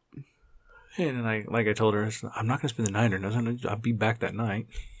out. And then I told her, I'm not gonna spend the night or nothing. I'll be back that night.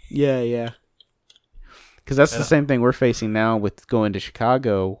 Yeah. Because that's the same thing we're facing now with going to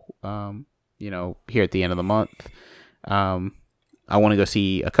Chicago. Here at the end of the month, I want to go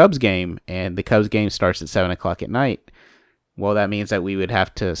see a Cubs game, and the Cubs game starts at 7:00 at night. Well, that means that we would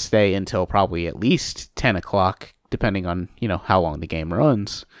have to stay until probably at least 10:00, depending on how long the game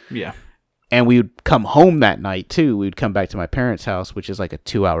runs. Yeah. And we would come home that night too. We would come back to my parents' house, which is like a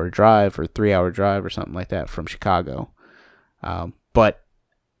 2-hour drive or 3-hour drive or something like that from Chicago. But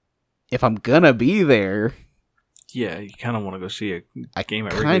if I'm gonna be there, yeah, you kind of want to go see a game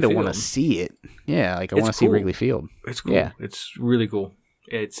at Wrigley Field. I kind of want to see it. Yeah, like I want to see Wrigley Field. It's cool. Yeah. It's really cool.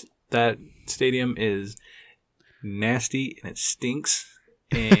 That stadium is nasty and it stinks,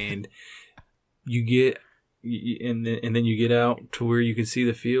 and and then you get out to where you can see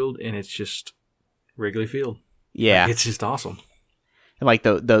the field, and it's just Wrigley Field. Yeah, It's just awesome. and like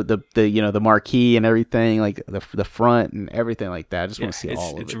the marquee and everything, like the front and everything like that. I just want to see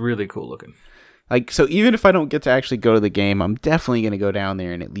all of it. It's really cool looking. Like, so even if I don't get to actually go to the game, I'm definitely going to go down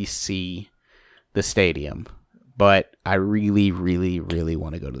there and at least see the stadium. But I really, really, really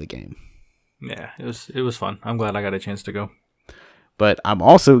want to go to the game. Yeah, it was fun. I'm glad I got a chance to go. But I'm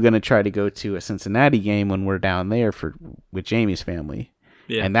also going to try to go to a Cincinnati game when we're down there with Jamie's family.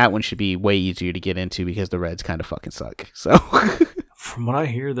 Yeah. And that one should be way easier to get into because the Reds kind of fucking suck. So From what I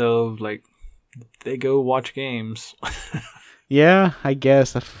hear, though, like, they go watch games. yeah, I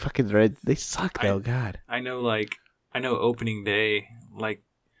guess the fucking Reds, they suck though. God. I know opening day, like,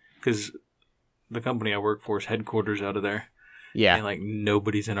 because the company I work for is headquarters out of there. Yeah. And, like,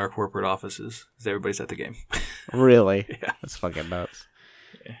 nobody's in our corporate offices because everybody's at the game. Really? Yeah. That's fucking nuts.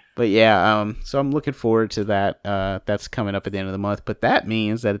 Yeah. But yeah, so I'm looking forward to that. That's coming up at the end of the month. But that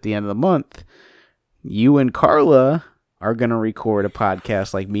means that at the end of the month, you and Carla are going to record a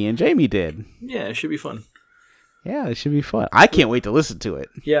podcast like me and Jamie did. Yeah, it should be fun. Yeah, it should be fun. I can't wait to listen to it.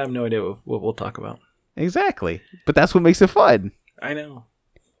 Yeah, I have no idea what we'll talk about. Exactly. But that's what makes it fun. I know.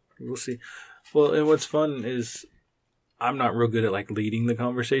 We'll see. Well, and what's fun is I'm not real good at, like, leading the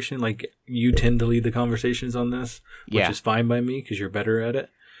conversation. Like, you tend to lead the conversations on this, which is fine by me because you're better at it.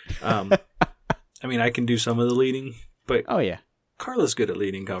 I mean, I can do some of the leading, but Oh, yeah. Carla's good at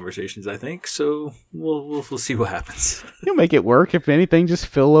leading conversations, I think. So we'll see what happens. You'll make it work. If anything, just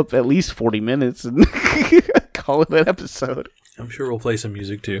fill up at least 40 minutes and call it an episode. I'm sure we'll play some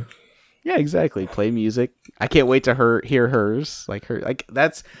music too. Yeah, exactly. Play music. I can't wait to hear hers.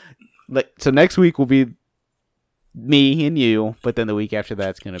 So next week will be me and you, but then the week after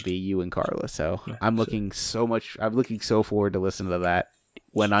that's going to be you and Carla. So I'm looking so forward to listen to that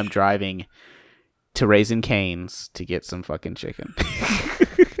when I'm driving to Raising Cane's to get some fucking chicken.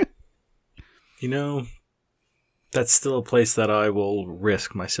 That's still a place that I will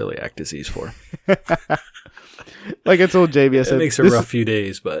risk my celiac disease for. Like I told JB, I said, it makes a rough few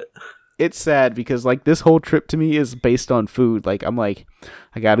days, but it's sad because like this whole trip to me is based on food. Like I'm like,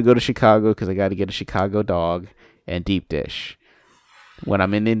 I got to go to Chicago because I got to get a Chicago dog and deep dish. When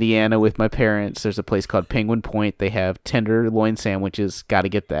I'm in Indiana with my parents, there's a place called Penguin Point. They have tenderloin sandwiches. Got to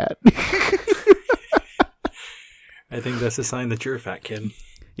get that. I think that's a sign that you're a fat kid.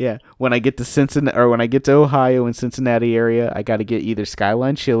 Yeah. When I get to Cincinnati, or when I get to Ohio and Cincinnati area, I got to get either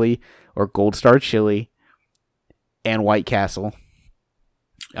Skyline Chili or Gold Star Chili and White Castle.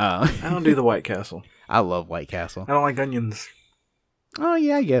 I don't do the White Castle. I love White Castle. I don't like onions. Oh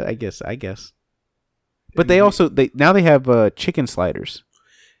yeah, I guess. But they now have chicken sliders.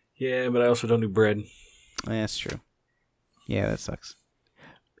 Yeah, but I also don't do bread. That's true. Yeah, that sucks.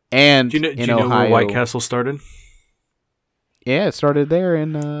 And Do you in know Ohio, where White Castle started? Yeah, it started there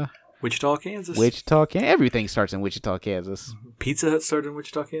in Wichita, Kansas. Wichita, Kansas. Everything starts in Wichita, Kansas. Pizza Hut started in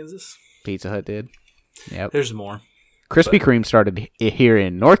Wichita, Kansas. Pizza Hut did. Yep. There's more. Krispy Kreme started here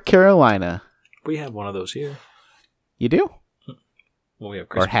in North Carolina. We have one of those here. You do? Well, we have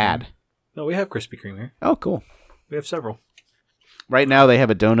Or had? Kreme. No, we have Krispy Kreme here. Oh, cool. We have several. Right now they have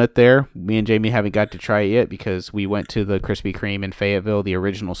a donut there. Me and Jamie haven't got to try it yet because we went to the Krispy Kreme in Fayetteville, the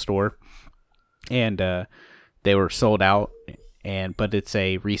original store, and they were sold out. But it's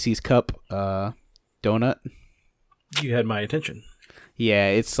a Reese's cup donut. You had my attention. Yeah,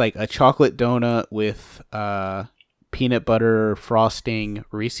 it's like a chocolate donut with peanut butter frosting,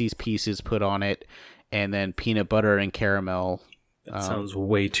 Reese's Pieces put on it, and then peanut butter and caramel. That sounds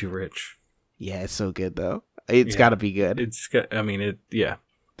way too rich. Yeah, it's so good though. It's got to be good. It's got. I mean, yeah.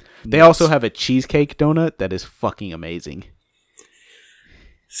 They also have a cheesecake donut that is fucking amazing.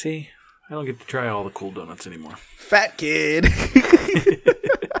 See, I don't get to try all the cool donuts anymore. Fat kid.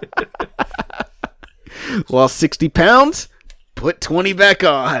 Lost 60 pounds. Put 20 back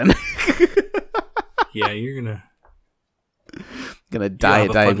on. Yeah, you're Gonna die of have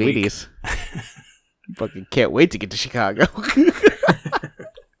a fun diabetes. Fucking can't wait to get to Chicago.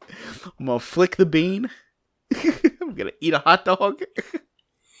 I'm gonna flick the bean. I'm gonna eat a hot dog.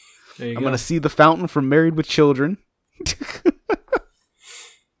 I'm gonna see the fountain from Married with Children.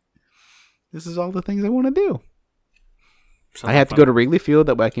 This is all the things I want to do. I have to go to Wrigley Field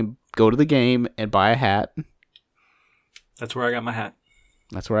that way I can go to the game and buy a hat. That's where I got my hat.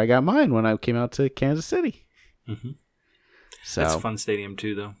 That's where I got mine when I came out to Kansas City. Mm-hmm. So that's a fun stadium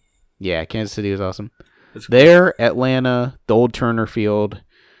too, though. Yeah, Kansas City was awesome. Cool. There, Atlanta, the old Turner Field,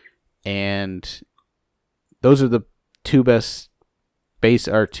 and those are the two best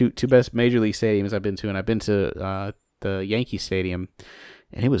two best major league stadiums I've been to, and I've been to the Yankee Stadium,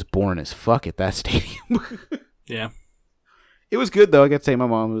 and it was boring as fuck at that stadium. Yeah, it was good though. I got to say, my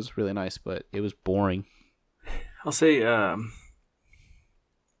mom was really nice, but it was boring. I'll say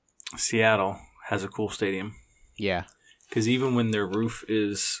Seattle has a cool stadium. Yeah, because even when their roof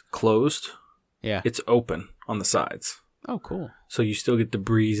is closed, yeah, it's open on the sides. Oh, cool. So you still get the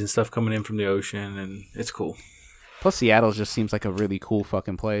breeze and stuff coming in from the ocean, and it's cool. Plus, Seattle just seems like a really cool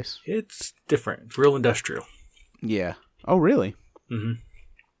fucking place. It's different. It's real industrial. Yeah. Oh, really?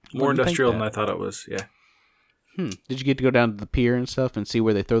 Mm-hmm. More industrial than I thought it was, yeah. Did you get to go down to the pier and stuff and see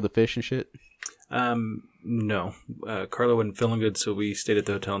where they throw the fish and shit? No. Carla wasn't feeling good, so we stayed at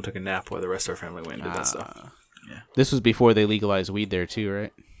the hotel and took a nap while the rest of our family went and did that stuff. Yeah. This was before they legalized weed there, too,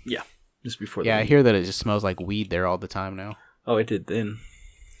 right? Yeah. Just before. Yeah, I hear that it just smells like weed there all the time now. Oh, it did then.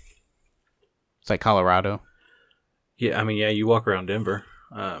 It's like Colorado. Yeah, I mean, yeah, you walk around Denver,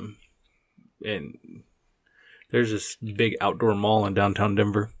 and there's this big outdoor mall in downtown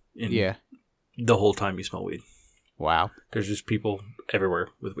Denver. And yeah. The whole time you smell weed. Wow. There's just people everywhere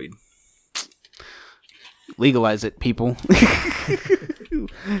with weed. Legalize it, people.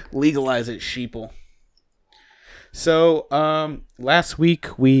 Legalize it, sheeple. So, last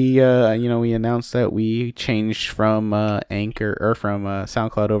week we announced that we changed from Anchor or from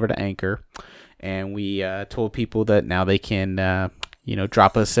SoundCloud over to Anchor, and we told people that now they can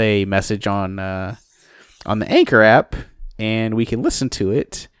drop us a message on the Anchor app, and we can listen to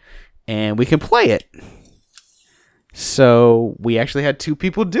it, and we can play it. So we actually had 2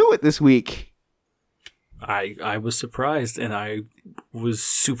 people do it this week. I was surprised, and I was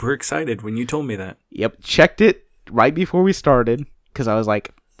super excited when you told me that. Yep, checked it right before we started because I was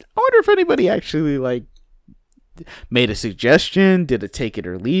like, I wonder if anybody actually made a suggestion, did a take it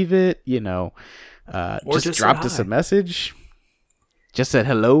or leave it, or just dropped us a message, just said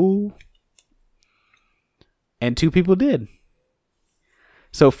hello, and 2 people did.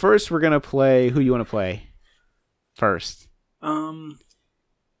 So first we're gonna play. Who you want to play first?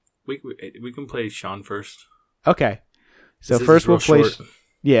 We can play Sean first. Okay. So first we'll play.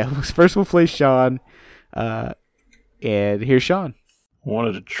 First we'll play Sean. And here's Sean.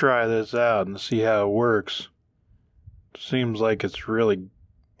 Wanted to try this out and see how it works. Seems like it's really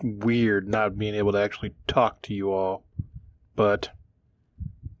weird not being able to actually talk to you all. But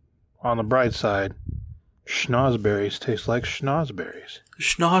On the bright side, schnozberries taste like schnozberries.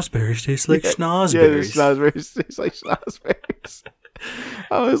 Schnozberries taste like Yeah, schnozberries. the schnozberries taste like schnozberries.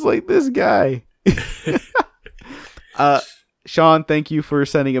 I was like, this guy. Sean, thank you for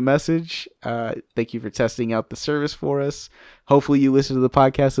sending a message. Thank you for testing out the service for us. Hopefully you listen to the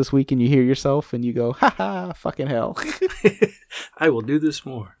podcast this week and you hear yourself and you go, ha ha, fucking hell. I will do this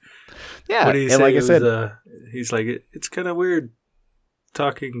more. Yeah, What did he and say? like I It was, said, he's like, it's kind of weird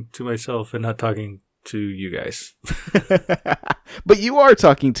talking to myself and not talking to you guys. but you are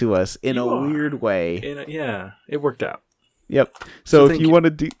talking to us in You a are. weird way. And yeah, it worked out. Yep. So So if thank you you. want to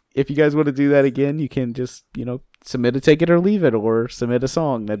do, if you guys want to do that again, you can just, submit a take it or leave it, or submit a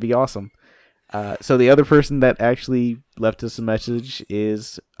song. That'd be awesome. So the other person that actually left us a message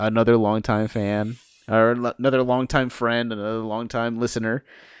is another longtime fan, or another longtime friend, another longtime listener,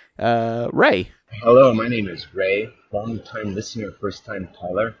 Ray. Hello, my name is Ray, long-time listener, first-time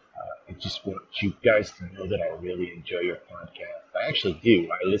caller. I just want you guys to know that I really enjoy your podcast. I actually do.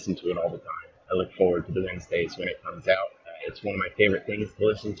 I listen to it all the time. I look forward to the Wednesdays when it comes out. It's one of my favorite things to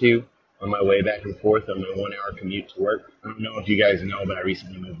listen to on my way back and forth on my 1 hour commute to work. I don't know if you guys know, but I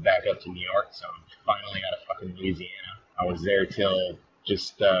recently moved back up to New York, so I'm finally out of fucking Louisiana. I was there till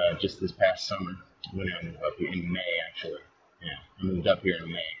just this past summer when I moved up here in May, actually. Yeah, I moved up here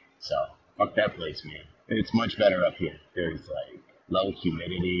in May, so fuck that place, man. It's much better up here. There's like low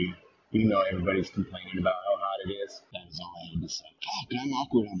humidity. You know, everybody's complaining about how hot it is. That is all I have to say. Fuck, I'm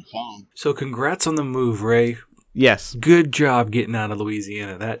awkward on the phone. So congrats on the move, Ray. Yes. Good job getting out of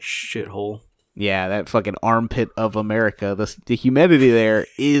Louisiana, that shithole. Yeah, that fucking armpit of America. The humidity there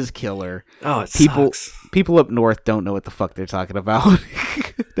is killer. Oh, it People sucks. people up north don't know what the fuck they're talking about.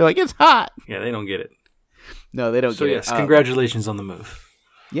 They're like, it's hot. Yeah, they don't get it. No, they don't So get yes, it. congratulations on the move.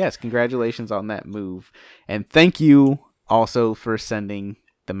 Yes, congratulations on that move. And thank you also for sending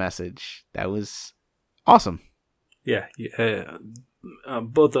the message. That was awesome. Yeah,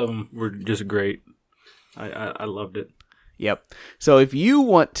 both of them were just great. I loved it. Yep. So if you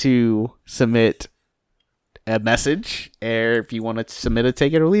want to submit a message, or if you want to submit a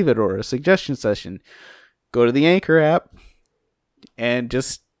take it or leave it or a suggestion session, go to the Anchor app and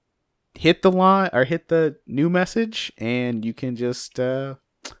just hit the line or hit the new message, and you can just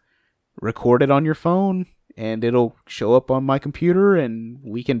record it on your phone, and it'll show up on my computer, and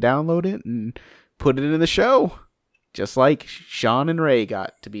we can download it and put it in the show, just like Sean and Ray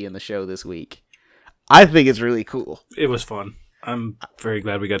got to be in the show this week. I think it's really cool. It was fun. I'm very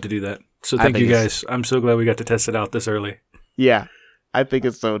glad we got to do that. So I thank think you it's- guys. I'm so glad we got to test it out this early. Yeah, I think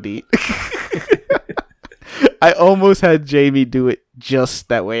it's so neat. I almost had Jamie do it just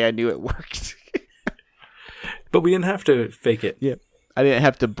that way. I knew it worked. But we didn't have to fake it. Yeah, I didn't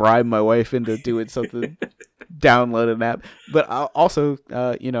have to bribe my wife into doing something, download an app. But also,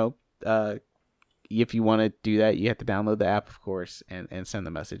 if you want to do that, you have to download the app, of course, and send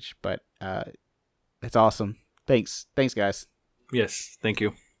the message. But it's awesome. Thanks, guys. Yes, thank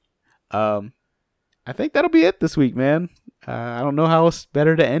you. I think that'll be it this week, man. I don't know how else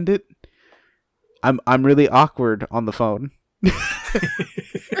better to end it. I'm really awkward on the phone.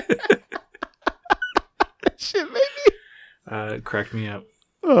 Shit, baby. It cracked me up.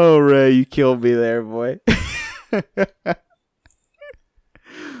 Oh, Ray, you killed me there, boy.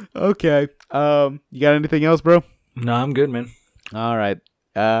 Okay. You got anything else, bro? No, I'm good, man. All right.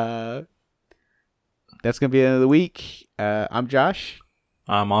 That's gonna be the end of the week. I'm Josh,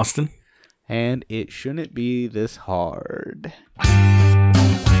 I'm Austin. and it shouldn't be this hard.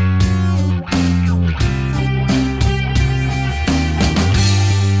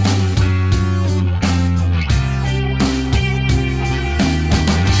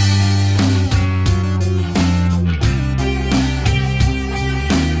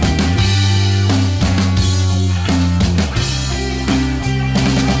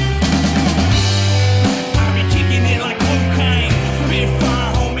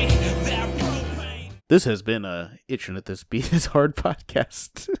 This has been a It Shouldn't This Be This Hard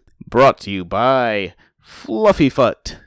podcast. Brought to you by Fluffy Foot.